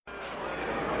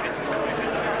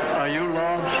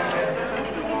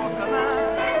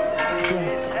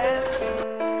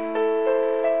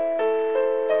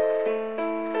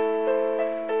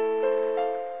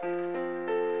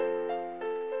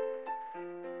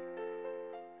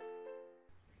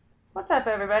What's up,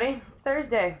 everybody? It's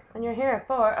Thursday, and you're here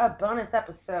for a bonus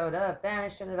episode of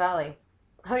Vanished in the Valley.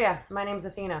 Oh, yeah, my name's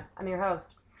Athena. I'm your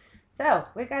host. So,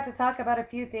 we got to talk about a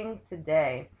few things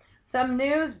today. Some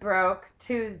news broke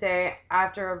Tuesday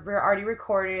after we already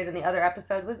recorded and the other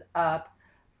episode was up.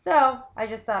 So, I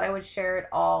just thought I would share it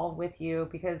all with you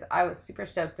because I was super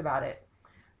stoked about it.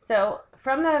 So,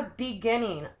 from the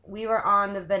beginning, we were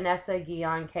on the Vanessa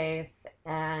Guillen case,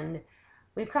 and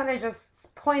we've kind of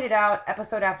just pointed out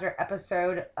episode after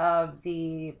episode of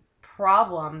the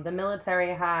problem the military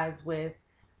has with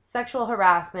sexual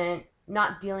harassment,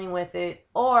 not dealing with it,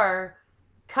 or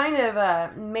kind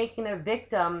of making the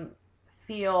victim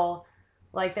feel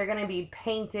like they're going to be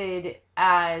painted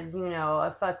as,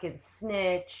 a fucking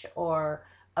snitch or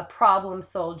a problem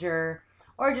soldier,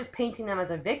 or just painting them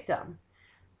as a victim.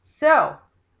 So,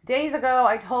 days ago,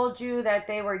 I told you that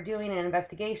they were doing an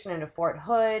investigation into Fort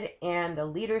Hood and the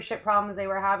leadership problems they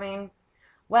were having.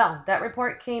 Well, that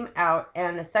report came out,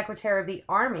 and the Secretary of the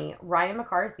Army, Ryan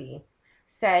McCarthy,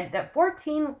 said that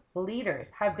 14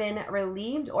 leaders have been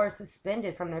relieved or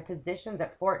suspended from their positions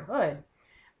at Fort Hood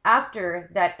after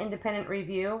that independent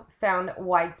review found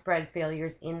widespread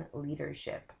failures in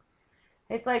leadership.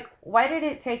 It's like, why did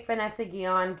it take Vanessa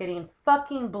Guillen getting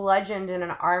fucking bludgeoned in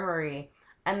an armory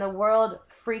and the world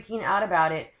freaking out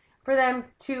about it for them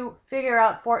to figure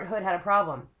out Fort Hood had a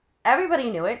problem?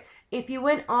 Everybody knew it. If you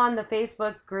went on the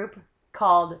Facebook group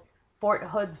called Fort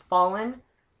Hood's Fallen,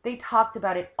 they talked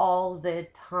about it all the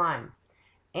time.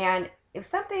 And if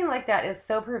something like that is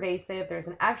so pervasive, there's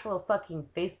an actual fucking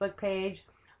Facebook page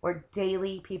where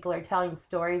daily people are telling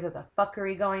stories of the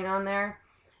fuckery going on there.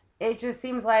 It just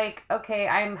seems like, okay,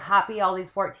 I'm happy all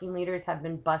these 14 leaders have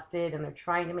been busted and they're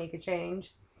trying to make a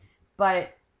change.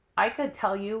 But I could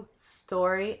tell you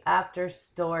story after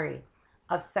story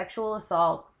of sexual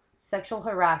assault, sexual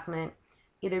harassment,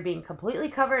 either being completely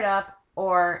covered up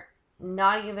or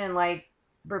not even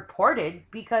reported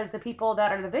because the people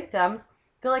that are the victims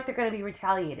feel like they're going to be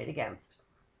retaliated against.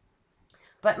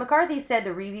 But McCarthy said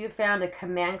the review found a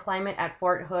command climate at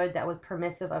Fort Hood that was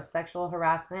permissive of sexual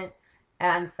harassment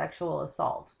and sexual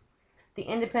assault. The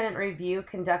independent review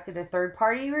conducted a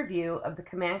third-party review of the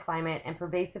command climate and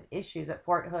pervasive issues at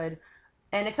Fort Hood,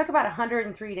 and it took about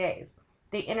 103 days.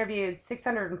 They interviewed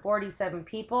 647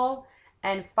 people,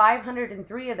 and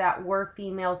 503 of that were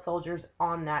female soldiers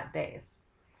on that base.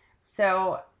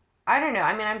 So, I don't know.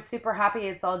 I mean, I'm super happy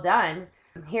it's all done.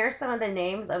 Here's some of the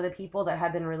names of the people that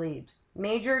have been relieved.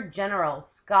 Major General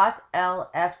Scott L.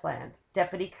 Efland,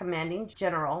 Deputy Commanding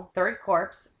General, 3rd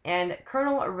Corps, and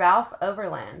Colonel Ralph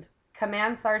Overland,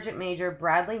 Command Sergeant Major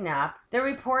Bradley Knapp. The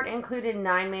report included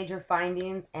 9 major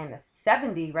findings and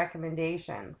 70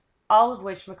 recommendations, all of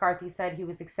which McCarthy said he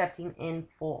was accepting in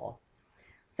full.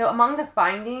 So among the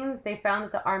findings, they found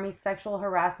that the Army's sexual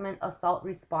harassment assault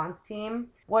response team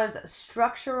was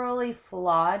structurally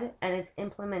flawed and its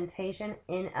implementation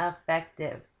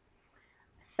ineffective.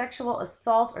 Sexual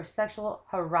assault or sexual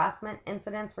harassment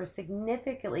incidents were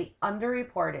significantly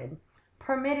underreported,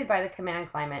 permitted by the command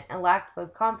climate, and lacked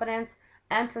both confidence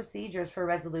and procedures for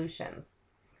resolutions.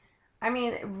 I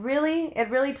mean, it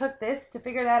really took this to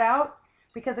figure that out,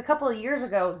 because a couple of years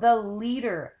ago, the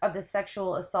leader of the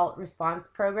sexual assault response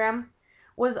program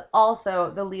was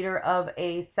also the leader of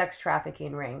a sex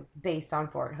trafficking ring based on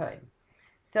Fort Hood.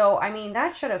 So, I mean,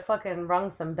 that should have fucking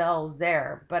rung some bells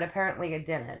there, but apparently it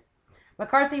didn't.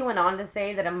 McCarthy went on to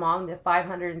say that among the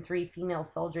 503 female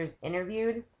soldiers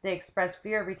interviewed, they expressed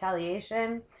fear of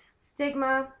retaliation,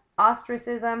 stigma,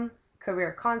 ostracism,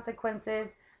 career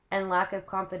consequences, and lack of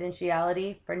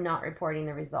confidentiality for not reporting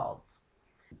the results.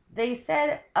 They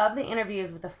said of the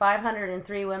interviews with the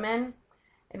 503 women,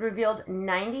 it revealed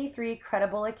 93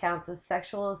 credible accounts of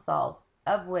sexual assault,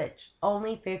 of which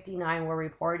only 59 were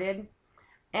reported,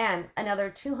 and another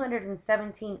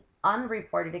 217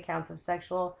 unreported accounts of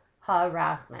sexual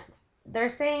harassment. They're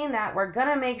saying that we're going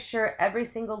to make sure every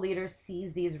single leader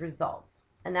sees these results.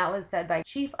 And that was said by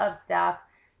Chief of Staff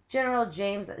General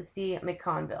James C.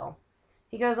 McConville.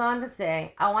 He goes on to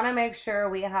say, I want to make sure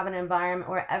we have an environment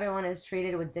where everyone is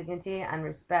treated with dignity and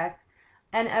respect,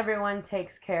 and everyone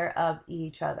takes care of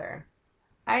each other.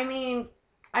 I mean,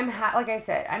 like I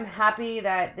said, I'm happy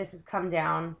that this has come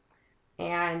down,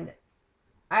 and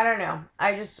I don't know.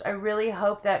 I really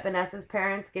hope that Vanessa's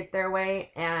parents get their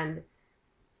way, and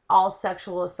all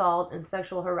sexual assault and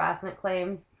sexual harassment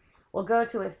claims will go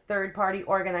to a third-party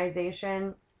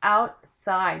organization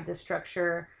outside the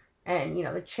structure and,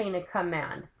 the chain of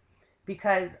command.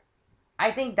 Because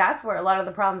I think that's where a lot of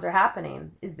the problems are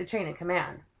happening, is the chain of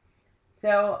command.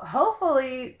 So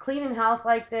hopefully cleaning house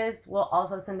like this will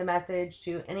also send a message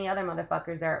to any other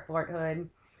motherfuckers there at Fort Hood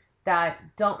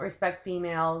that don't respect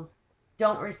females,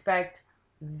 don't respect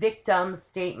victim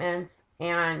statements,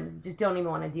 and just don't even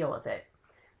want to deal with it.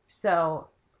 So,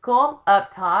 cool,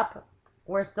 up top,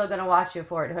 we're still going to watch you,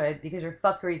 Fort Hood, because your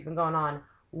fuckery's been going on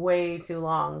way too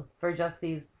long for just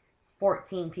these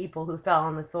 14 people who fell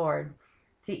on the sword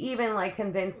to even like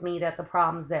convince me that the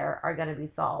problems there are going to be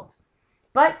solved.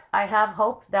 But I have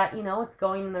hope that, it's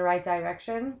going in the right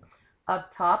direction.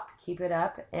 Up top, keep it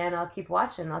up, and I'll keep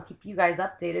watching. I'll keep you guys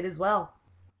updated as well.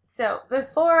 So,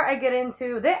 before I get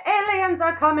into the aliens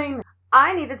are coming,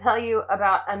 I need to tell you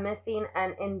about a missing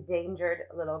and endangered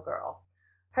little girl.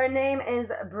 Her name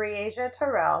is Breasia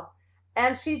Terrell,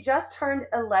 and she just turned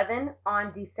 11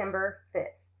 on December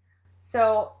 5th.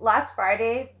 So last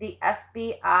Friday, the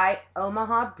FBI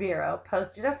Omaha Bureau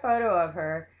posted a photo of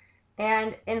her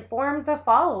and informed the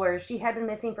followers she had been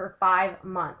missing for 5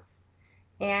 months.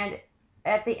 And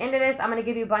at the end of this, I'm going to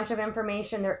give you a bunch of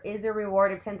information. There is a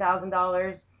reward of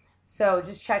 $10,000. So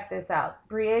just check this out.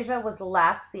 Breasia was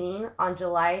last seen on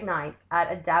July 9th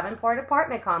at a Davenport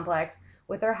apartment complex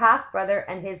with her half-brother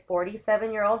and his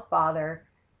 47-year-old father,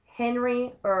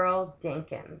 Henry Earl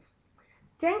Dinkins.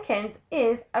 Dinkins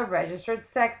is a registered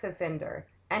sex offender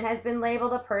and has been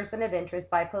labeled a person of interest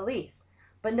by police,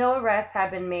 but no arrests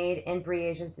have been made in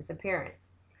Breasia's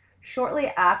disappearance. Shortly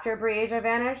after Breasia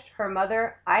vanished, her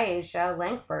mother, Aisha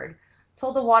Langford,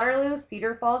 told the Waterloo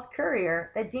Cedar Falls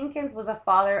Courier that Dinkins was a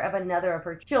father of another of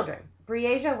her children.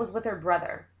 Breasia was with her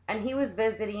brother, and he was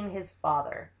visiting his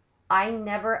father. I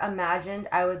never imagined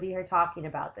I would be here talking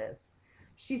about this,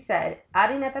 she said,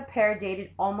 adding that the pair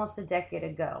dated almost a decade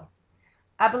ago.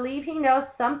 I believe he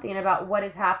knows something about what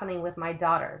is happening with my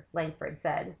daughter, Langford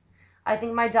said. I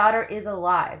think my daughter is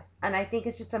alive, and I think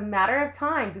it's just a matter of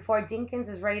time before Dinkins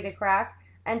is ready to crack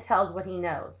and tells what he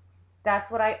knows. That's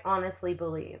what I honestly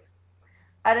believe.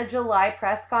 At a July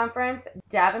press conference,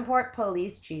 Davenport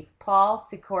Police Chief Paul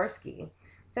Sikorsky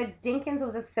said Dinkins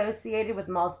was associated with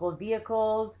multiple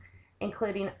vehicles,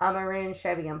 including a maroon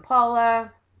Chevy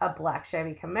Impala, a black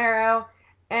Chevy Camaro,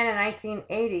 and a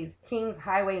 1980s Kings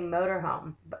Highway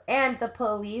motorhome, and the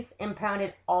police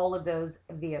impounded all of those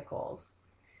vehicles.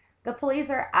 The police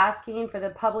are asking for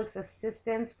the public's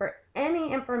assistance for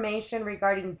any information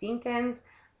regarding Dinkins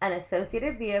and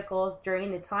associated vehicles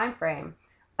during the time frame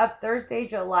of Thursday,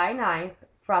 July 9th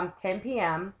from 10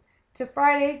 p.m. to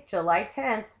Friday, July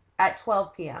 10th at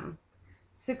 12 p.m.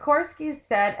 Sikorsky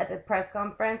said at the press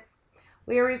conference,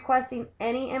 "We are requesting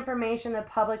any information the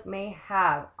public may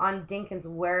have on Dinkins'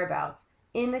 whereabouts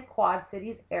in the Quad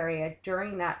Cities area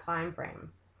during that time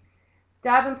frame."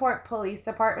 Davenport Police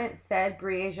Department said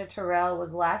Breasia Terrell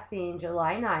was last seen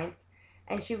July 9th,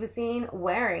 and she was seen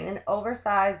wearing an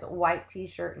oversized white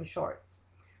t-shirt and shorts.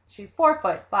 She's 4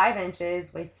 foot 5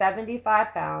 inches, weighs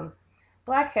 75 pounds,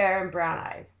 black hair and brown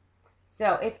eyes.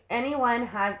 So if anyone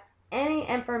has any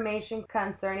information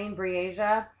concerning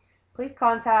Breasia, please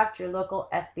contact your local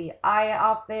FBI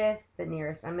office, the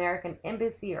nearest American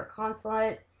embassy or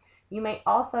consulate. You may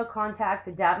also contact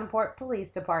the Davenport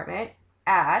Police Department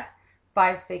at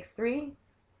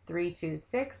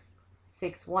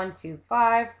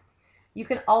 563-326-6125. You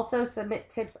can also submit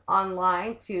tips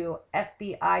online to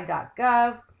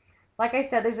fbi.gov. Like I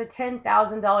said, there's a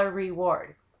 $10,000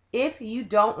 reward. If you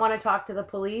don't want to talk to the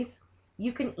police,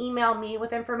 you can email me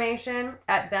with information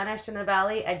at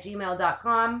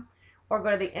vanishedinthevalley@gmail.com or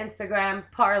go to the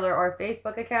Instagram, Parler, or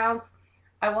Facebook accounts.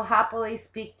 I will happily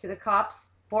speak to the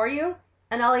cops for you,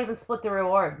 and I'll even split the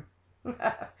reward.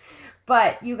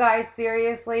 But you guys,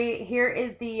 seriously, here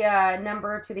is the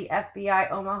number to the FBI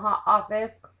Omaha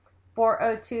office,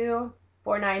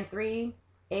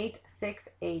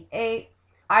 402-493-8688.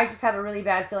 I just have a really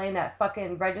bad feeling that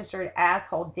fucking registered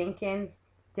asshole Dinkins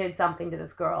did something to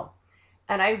this girl.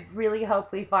 And I really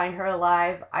hope we find her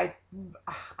alive. I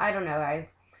don't know,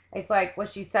 guys. It's like,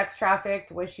 was she sex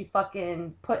trafficked? Was she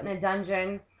fucking put in a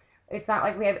dungeon? It's not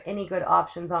like we have any good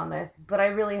options on this, but I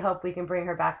really hope we can bring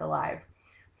her back alive.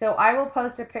 So I will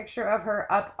post a picture of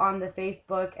her up on the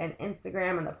Facebook and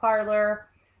Instagram and the Parler.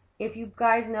 If you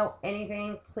guys know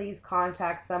anything, please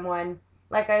contact someone.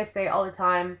 Like I say all the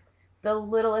time, the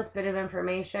littlest bit of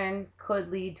information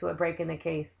could lead to a break in the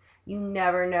case. You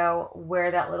never know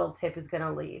where that little tip is going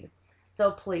to lead.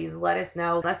 So please let us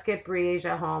know. Let's get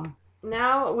Breasia home.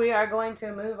 Now we are going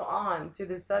to move on to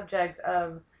the subject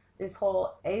of this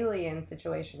whole alien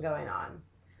situation going on.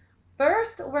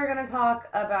 First, we're going to talk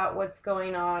about what's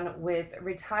going on with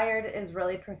retired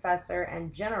Israeli professor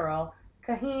and general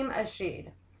Kahim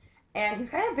Ashid. And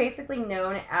he's kind of basically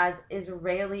known as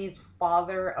Israel's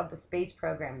father of the space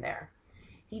program there.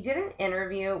 He did an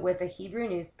interview with a Hebrew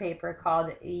newspaper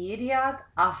called Yediat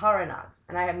Aharonot,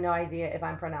 and I have no idea if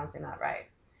I'm pronouncing that right.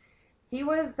 He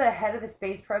was the head of the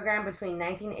space program between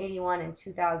 1981 and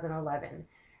 2011.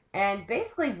 And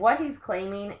basically, what he's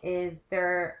claiming is there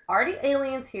are already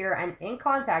aliens here and in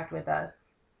contact with us,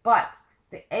 but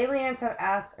the aliens have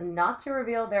asked not to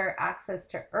reveal their access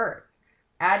to Earth,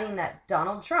 adding that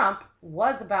Donald Trump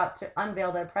was about to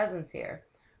unveil their presence here.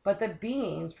 But the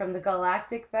beings from the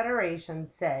Galactic Federation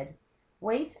said,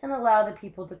 wait and allow the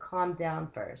people to calm down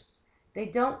first. They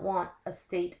don't want a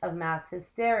state of mass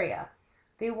hysteria.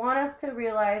 They want us to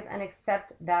realize and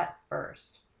accept that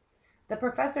first. The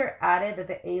professor added that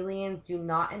the aliens do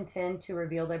not intend to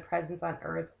reveal their presence on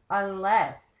Earth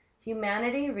unless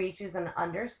humanity reaches an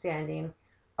understanding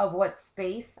of what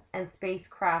space and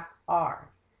spacecrafts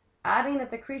are, adding that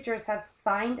the creatures have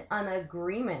signed an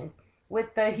agreement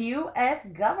with the U.S.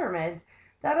 government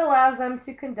that allows them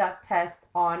to conduct tests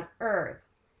on Earth.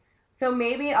 So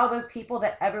maybe all those people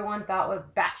that everyone thought were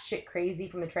batshit crazy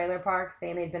from the trailer park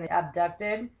saying they'd been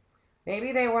abducted,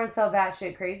 maybe they weren't so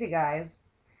batshit crazy, guys.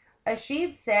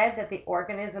 Ashid said that the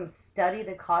organisms study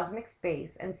the cosmic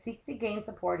space and seek to gain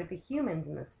support of the humans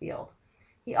in this field.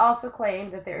 He also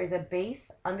claimed that there is a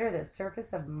base under the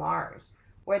surface of Mars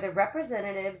where the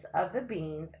representatives of the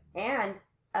beings and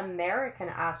American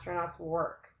astronauts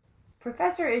work.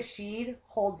 Professor Ashid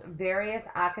holds various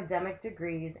academic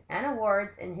degrees and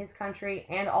awards in his country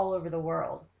and all over the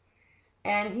world.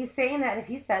 And he's saying that if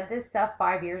he said this stuff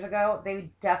 5 years ago,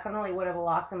 they definitely would have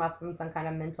locked him up in some kind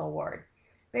of mental ward.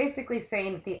 Basically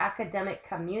saying that the academic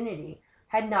community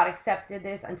had not accepted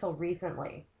this until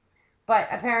recently. But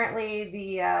apparently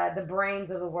the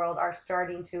brains of the world are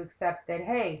starting to accept that,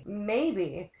 hey,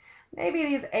 maybe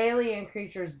these alien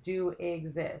creatures do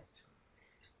exist.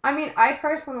 I mean, I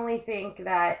personally think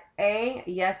that A,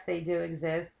 yes, they do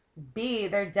exist. B,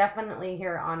 they're definitely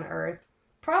here on Earth,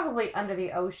 probably under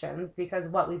the oceans, because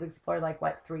we've explored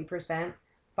 3%,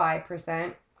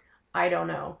 5%, I don't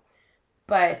know.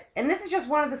 But, and this is just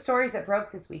one of the stories that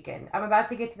broke this weekend. I'm about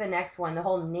to get to the next one, the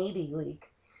whole Navy leak.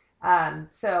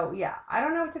 So yeah, I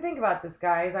don't know what to think about this,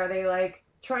 guys. Are they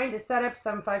trying to set up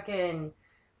some fucking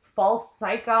false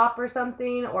psych op or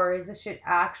something? Or is this shit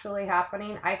actually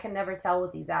happening? I can never tell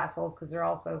with these assholes because they're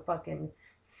all so fucking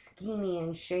schemy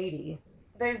and shady.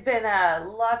 There's been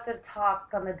lots of talk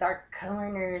on the dark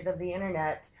corners of the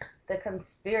internet, the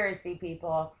conspiracy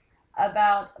people,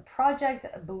 about Project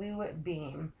Blue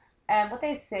Beam. And what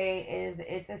they say is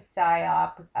it's a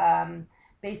psyop,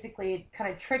 basically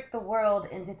kind of trick the world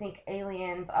into think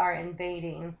aliens are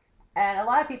invading. And a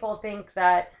lot of people think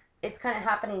that it's kind of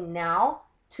happening now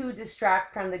to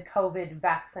distract from the COVID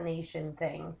vaccination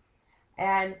thing.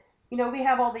 And, we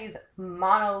have all these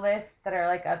monoliths that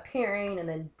are appearing and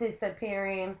then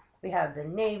disappearing. We have the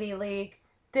Navy leak.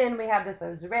 Then we have this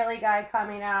Israeli guy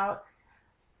coming out.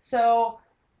 So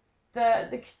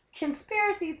the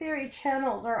conspiracy theory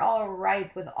channels are all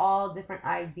ripe with all different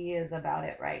ideas about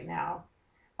it right now.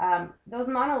 Those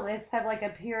monoliths have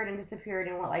appeared and disappeared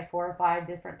in 4 or 5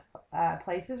 different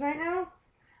places right now.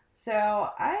 So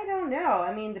I don't know.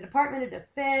 I mean, the Department of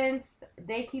Defense,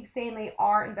 they keep saying they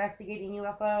are investigating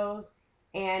UFOs.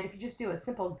 And if you just do a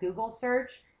simple Google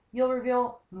search, you'll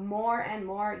reveal more and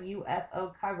more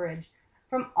UFO coverage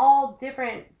from all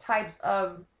different types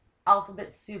of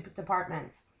alphabet soup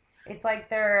departments. It's like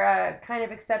they're kind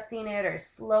of accepting it or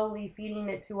slowly feeding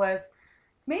it to us,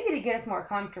 maybe to get us more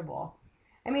comfortable.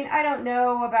 I mean, I don't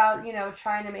know about,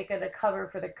 trying to make it a cover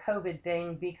for the COVID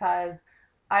thing, because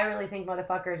I really think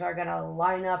motherfuckers are going to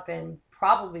line up and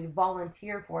probably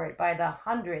volunteer for it by the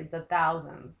hundreds of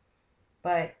thousands.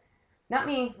 But not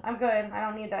me. I'm good. I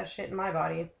don't need that shit in my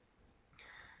body.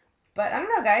 But I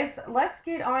don't know, guys. Let's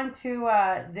get on to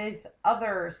this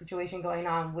other situation going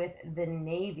on with the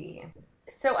Navy.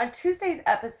 So on Tuesday's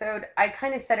episode, I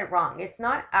kind of said it wrong. It's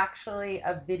not actually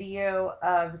a video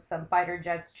of some fighter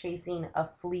jets chasing a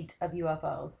fleet of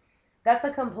UFOs. That's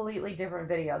a completely different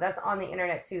video. That's on the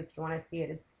internet too if you want to see it.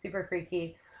 It's super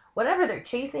freaky. Whatever they're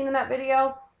chasing in that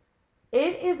video,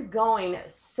 it is going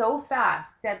so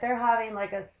fast that they're having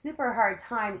a super hard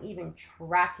time even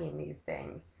tracking these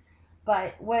things.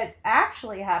 But what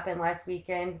actually happened last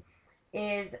weekend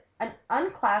is an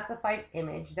unclassified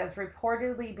image that's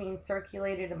reportedly being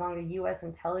circulated among the U.S.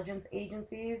 intelligence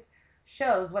agencies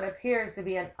shows what appears to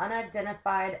be an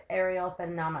unidentified aerial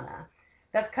phenomena.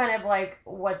 That's kind of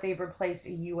what they've replaced a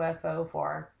UFO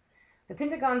for. The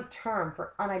Pentagon's term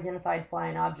for unidentified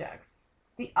flying objects.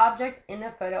 The object in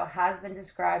the photo has been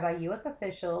described by U.S.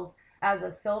 officials as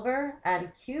a silver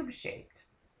and cube-shaped,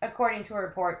 according to a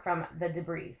report from The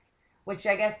Debrief. which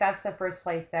I guess that's the first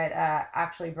place that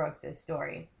actually broke this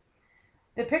story.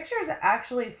 The picture is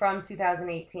actually from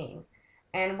 2018,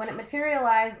 and when it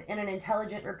materialized in an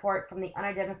intelligent report from the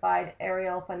Unidentified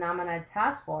Aerial Phenomena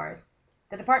Task Force,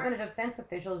 the Department of Defense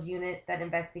officials unit that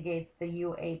investigates the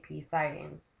UAP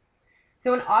sightings.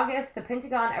 So in August, the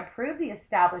Pentagon approved the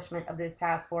establishment of this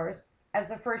task force as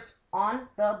the first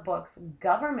on-the-books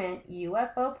government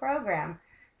UFO program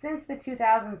since the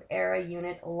 2000s era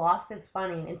unit lost its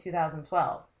funding in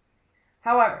 2012.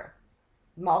 However,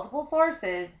 multiple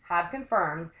sources have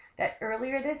confirmed that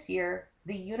earlier this year,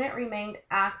 the unit remained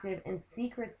active in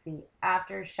secrecy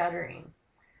after shuttering.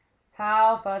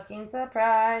 How fucking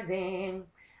surprising.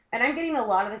 And I'm getting a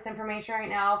lot of this information right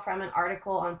now from an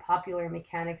article on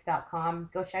popularmechanics.com.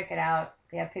 Go check it out.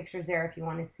 They have pictures there if you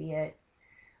want to see it.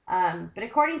 But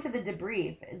according to the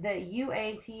debrief, the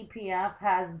UATPF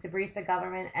has debriefed the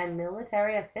government and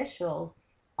military officials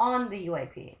on the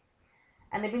UAP.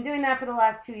 And they've been doing that for the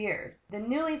last 2 years. The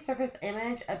newly surfaced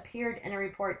image appeared in a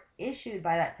report issued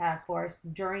by that task force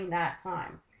during that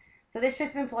time. So this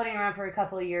shit's been floating around for a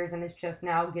couple of years and it's just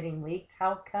now getting leaked.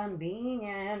 How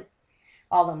convenient.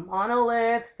 All the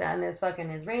monoliths and this fucking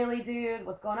Israeli dude.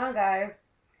 What's going on, guys?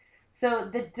 So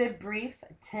the debriefs,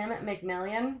 Tim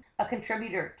McMillan, a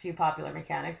contributor to Popular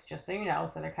Mechanics, just so you know,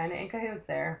 so they're kind of in cahoots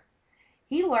there.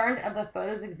 He learned of the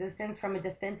photo's existence from a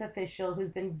defense official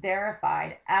who's been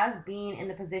verified as being in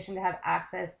the position to have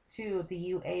access to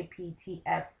the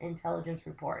UAPTF's intelligence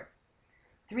reports.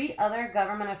 3 other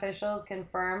government officials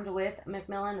confirmed with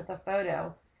McMillan that the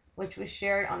photo, which was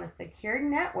shared on a secured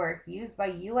network used by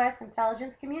U.S.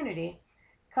 intelligence community,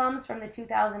 comes from the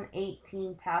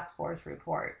 2018 task force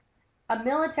report. A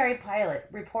military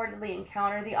pilot reportedly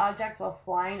encountered the object while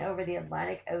flying over the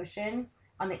Atlantic Ocean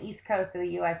on the east coast of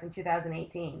the U.S. in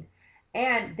 2018.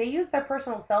 And they used their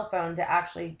personal cell phone to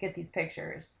actually get these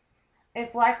pictures.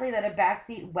 It's likely that a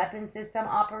backseat weapon system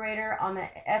operator on the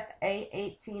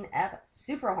FA-18F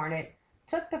Super Hornet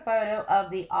took the photo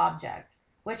of the object,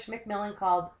 which McMillan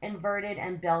calls inverted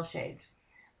and bell-shaped.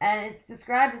 And it's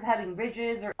described as having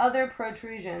ridges or other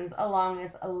protrusions along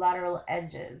its lateral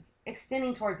edges,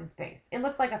 extending towards its base. It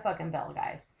looks like a fucking bell,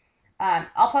 guys.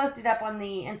 I'll post it up on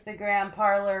the Instagram,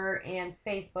 Parler, and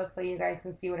Facebook so you guys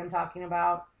can see what I'm talking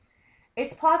about.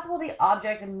 It's possible the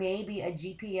object may be a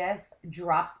GPS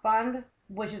drop spund,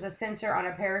 which is a sensor on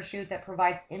a parachute that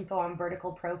provides info on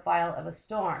vertical profile of a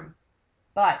storm.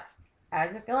 But,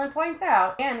 as McMillan points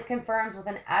out, and confirms with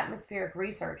an atmospheric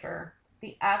researcher,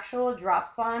 the actual drop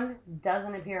spund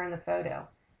doesn't appear in the photo,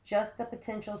 just the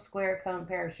potential square cone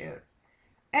parachute.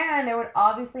 And there would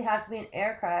obviously have to be an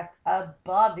aircraft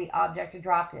above the object to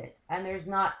drop it. And there's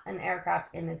not an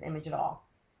aircraft in this image at all.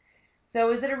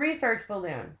 So is it a research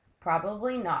balloon?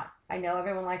 Probably not. I know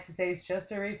everyone likes to say it's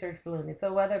just a research balloon. It's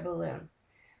a weather balloon.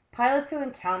 Pilots who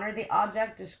encountered the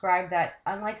object described that,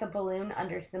 unlike a balloon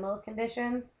under similar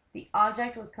conditions, the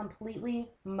object was completely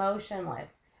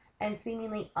motionless and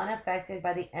seemingly unaffected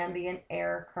by the ambient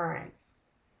air currents.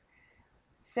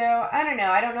 So, I don't know.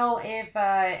 I don't know if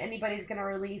anybody's going to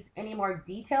release any more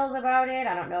details about it.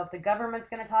 I don't know if the government's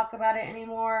going to talk about it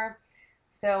anymore.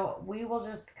 So, we will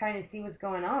just kind of see what's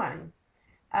going on.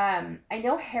 I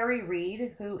know Harry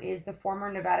Reid, who is the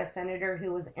former Nevada senator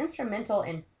who was instrumental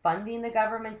in funding the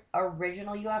government's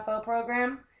original UFO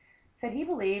program, said he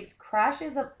believes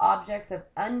crashes of objects of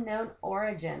unknown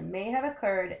origin may have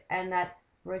occurred and that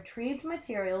retrieved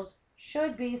materials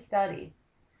should be studied.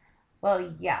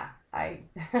 Well, yeah.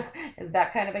 Is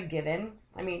that kind of a given?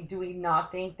 I mean, do we not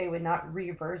think they would not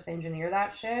reverse engineer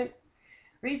that shit?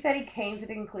 Reid said he came to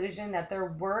the conclusion that there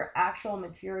were actual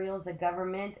materials the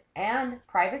government and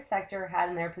private sector had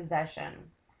in their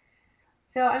possession.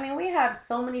 So, I mean, we have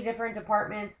so many different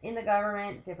departments in the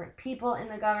government, different people in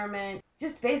the government,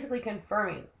 just basically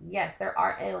confirming, yes, there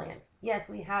are aliens. Yes,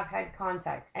 we have had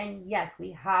contact. And yes,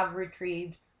 we have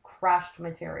retrieved crushed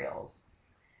materials.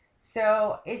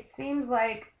 So, it seems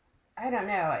like, I don't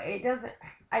know, it doesn't,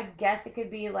 I guess it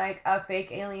could be like a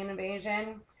fake alien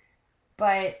invasion,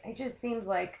 but it just seems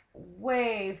like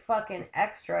way fucking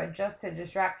extra just to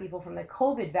distract people from the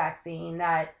COVID vaccine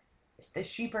that the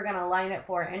sheep are going to line up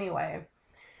for anyway.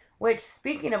 Which,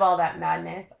 speaking of all that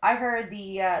madness, I heard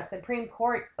the Supreme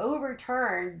Court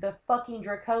overturned the fucking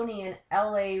draconian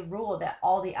LA rule that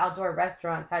all the outdoor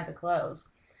restaurants had to close.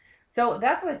 So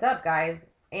that's what's up,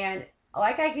 guys. And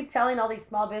like I keep telling all these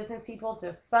small business people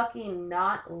to fucking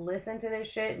not listen to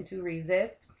this shit and to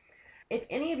resist. If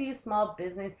any of you small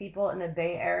business people in the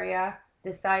Bay Area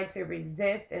decide to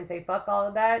resist and say fuck all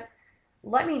of that,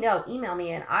 let me know. Email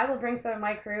me, and I will bring some of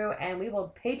my crew, and we will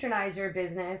patronize your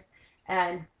business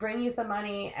and bring you some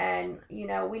money. And,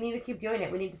 we need to keep doing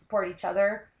it. We need to support each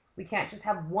other. We can't just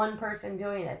have one person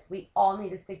doing this. We all need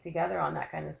to stick together on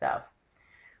that kind of stuff.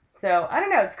 So, I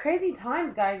don't know. It's crazy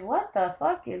times, guys. What the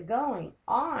fuck is going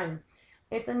on?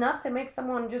 It's enough to make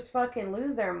someone just fucking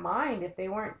lose their mind if they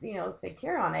weren't,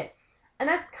 secure on it. And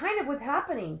that's kind of what's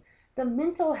happening. The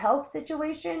mental health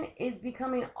situation is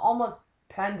becoming almost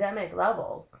pandemic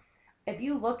levels. If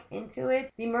you look into it,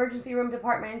 the emergency room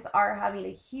departments are having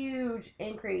a huge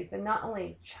increase in not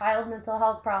only child mental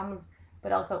health problems,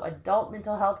 but also adult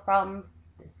mental health problems.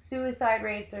 The suicide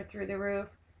rates are through the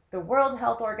roof. The World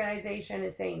Health Organization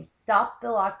is saying stop the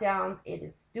lockdowns. It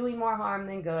is doing more harm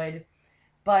than good.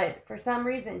 But for some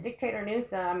reason, Dictator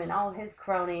Newsom and all of his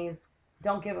cronies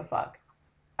don't give a fuck.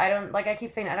 Like I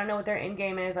keep saying, I don't know what their end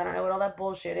game is. I don't know what all that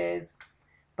bullshit is.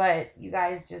 But you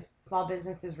guys small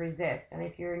businesses resist. And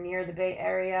if you're near the Bay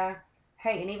Area,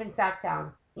 hey, and even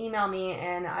Sacktown, email me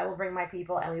and I will bring my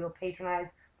people and we will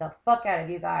patronize the fuck out of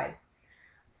you guys.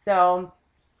 So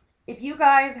if you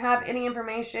guys have any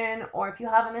information or if you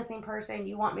have a missing person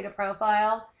you want me to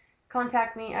profile,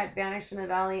 contact me at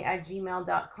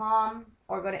vanishedinthevalley@gmail.com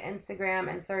or go to Instagram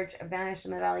and search Vanished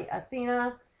in the Valley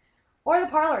Athena or the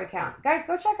Parler account. Guys,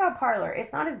 go check out Parler.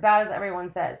 It's not as bad as everyone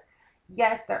says.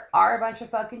 Yes, there are a bunch of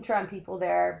fucking Trump people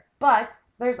there, but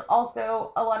there's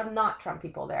also a lot of not Trump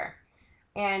people there.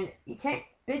 And you can't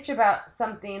bitch about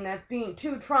something that's being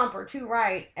too Trump or too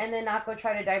right and then not go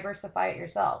try to diversify it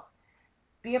yourself.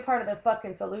 Be a part of the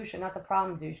fucking solution, not the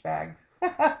problem, douchebags.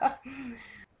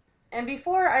 And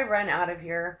before I run out of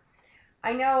here,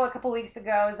 I know a couple weeks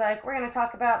ago I was like, we're going to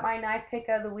talk about my knife pick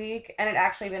of the week, and it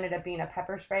actually ended up being a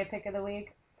pepper spray pick of the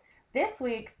week. This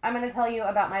week, I'm going to tell you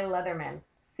about my Leatherman.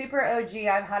 Super OG.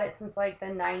 I've had it since like the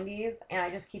 90s, and I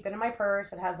just keep it in my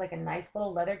purse. It has like a nice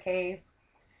little leather case.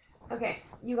 Okay,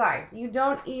 you guys, you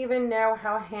don't even know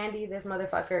how handy this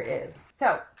motherfucker is.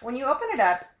 So, when you open it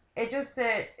up,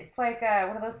 it's like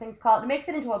one of those things called, it makes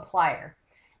it into a plier.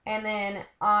 And then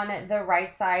on the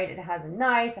right side, it has a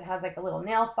knife. It has like a little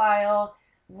nail file,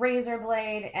 razor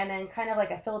blade, and then kind of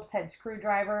like a Phillips head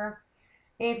screwdriver.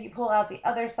 If you pull out the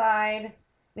other side,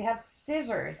 we have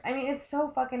scissors. I mean, it's so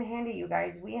fucking handy, you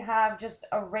guys. We have just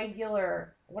a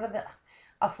regular,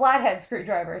 a flathead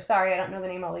screwdriver. Sorry, I don't know the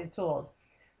name of all these tools.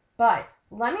 But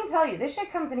let me tell you, this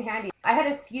shit comes in handy. I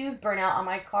had a fuse burn out on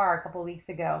my car a couple weeks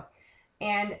ago.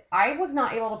 And I was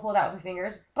not able to pull it out with my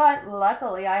fingers, but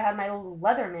luckily I had my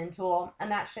Leatherman tool,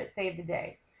 and that shit saved the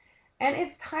day. And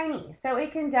it's tiny, so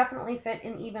it can definitely fit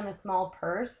in even a small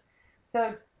purse.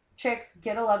 So chicks,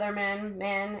 get a Leatherman.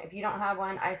 Men, if you don't have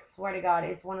one, I swear to God,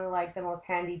 it's one of the most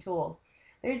handy tools.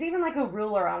 There's even like a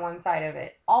ruler on one side of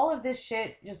it. All of this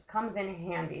shit just comes in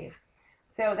handy.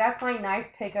 So that's my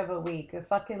knife pick of a week, the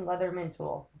fucking Leatherman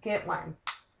tool. Get one.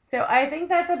 So I think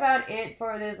that's about it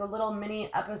for this little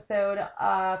mini episode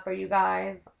for you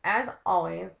guys. As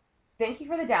always, thank you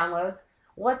for the downloads.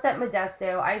 What's up,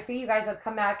 Modesto? I see you guys have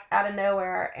come back out of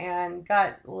nowhere and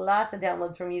got lots of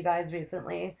downloads from you guys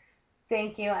recently.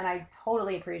 Thank you, and I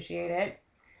totally appreciate it.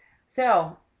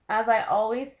 So, as I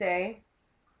always say,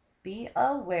 be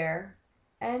aware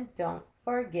and don't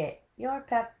forget your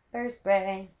pepper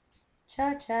spray.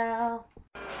 Ciao, ciao.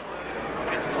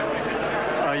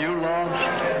 Are you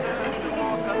lost?